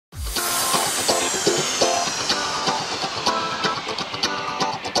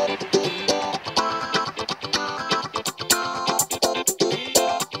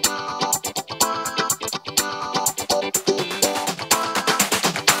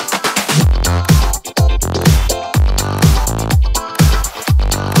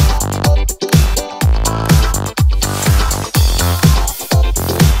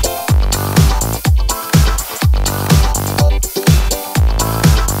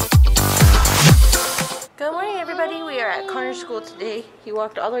at Connor's school today. He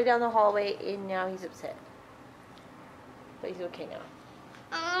walked all the way down the hallway and now he's upset. But he's okay now.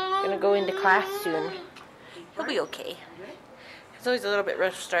 Gonna go into class soon. He'll be okay. It's always a little bit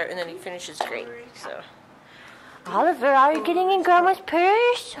rough start and then he finishes great. So, Oliver, are you getting in Grandma's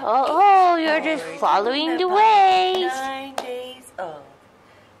purse? Oh, you're just following the ways. 9 days old.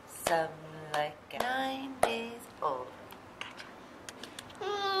 Some like 9 days old.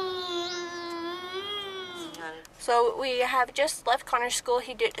 So we have just left Connor's school.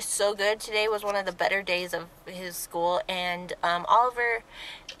 He did so good. Today was one of the better days of his school, and Oliver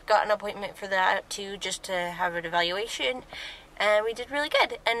got an appointment for that too, just to have an evaluation, and we did really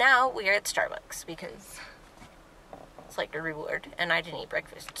good. And now we are at Starbucks because it's like a reward, and I didn't eat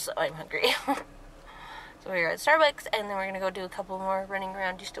breakfast, so I'm hungry. So we're at Starbucks, and then we're gonna go do a couple more running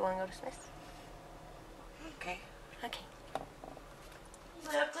around. Do you still want to go to Smith's? Okay. Okay.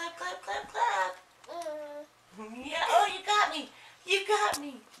 Clap, clap, clap, clap, clap. Yeah, oh, you got me. You got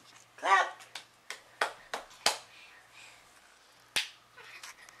me. Clap.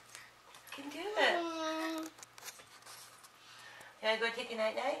 You can do it. You want to go take a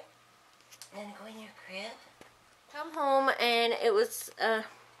night-night? And then go in your crib? Come home, and it was,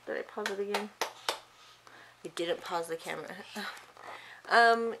 did I pause it again? I didn't pause the camera.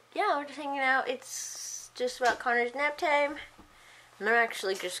 Yeah, we're just hanging out. It's just about Connor's nap time. And I'm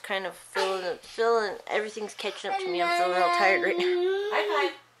actually just kind of feeling, everything's catching up to me. I'm feeling real tired right now. High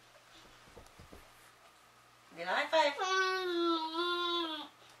five. Get a high five.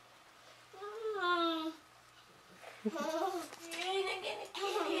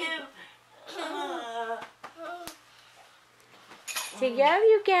 Say, love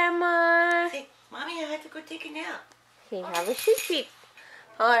you, Grandma. Say, Mommy, I have to go take a nap. Okay, have a sleep.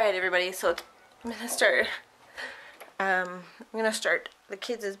 Alright, everybody, so I'm gonna start. I'm gonna start the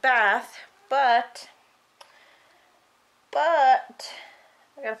kids' bath, but I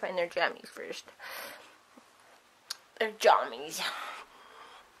gotta find their jammies first. Their jammies.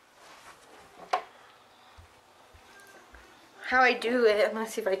 How I do it, I'm gonna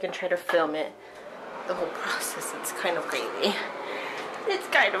see if I can try to film it. The whole process, it's kind of crazy. It's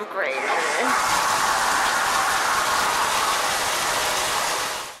kind of crazy.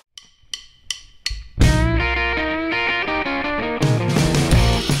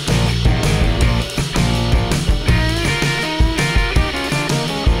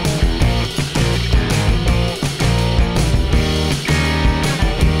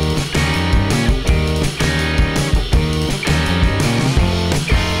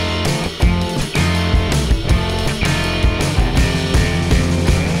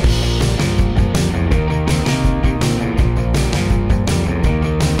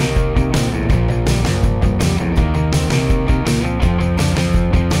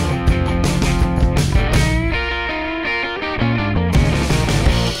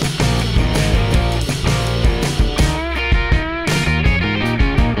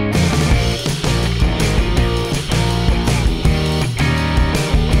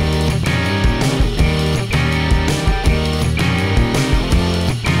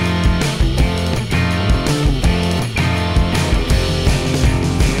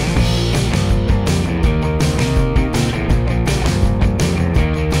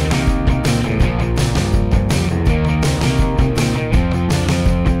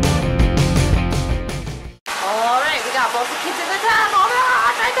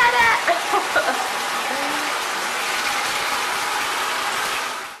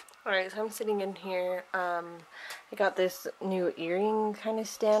 Alright, so I'm sitting in here. I got this new earring kind of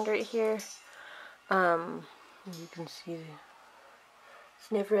stand right here. You can see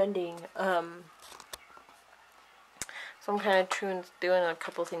it's never ending. So I'm kind of doing a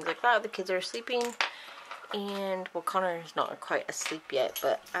couple things like that. The kids are sleeping, and well, Connor is not quite asleep yet,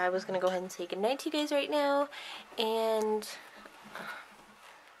 but I was gonna go ahead and say goodnight to you guys right now. And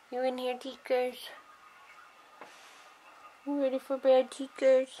you in here, teachers? You ready for bed,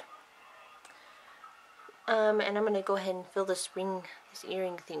 teachers? And I'm gonna go ahead and fill this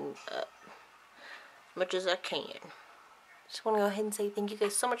earring thing up as much as I can. Just want to go ahead and say thank you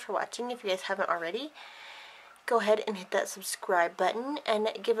guys so much for watching. If you guys haven't already, go ahead and hit that subscribe button and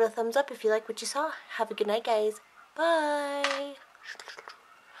give it a thumbs up if you like what you saw. Have a good night, guys. Bye.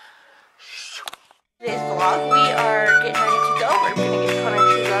 Today's vlog, we are getting ready to go. We're gonna get Connor's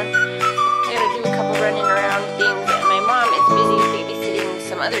shoes on. I gotta do a couple running around things, and my mom is busy babysitting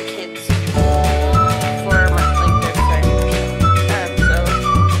some other kids.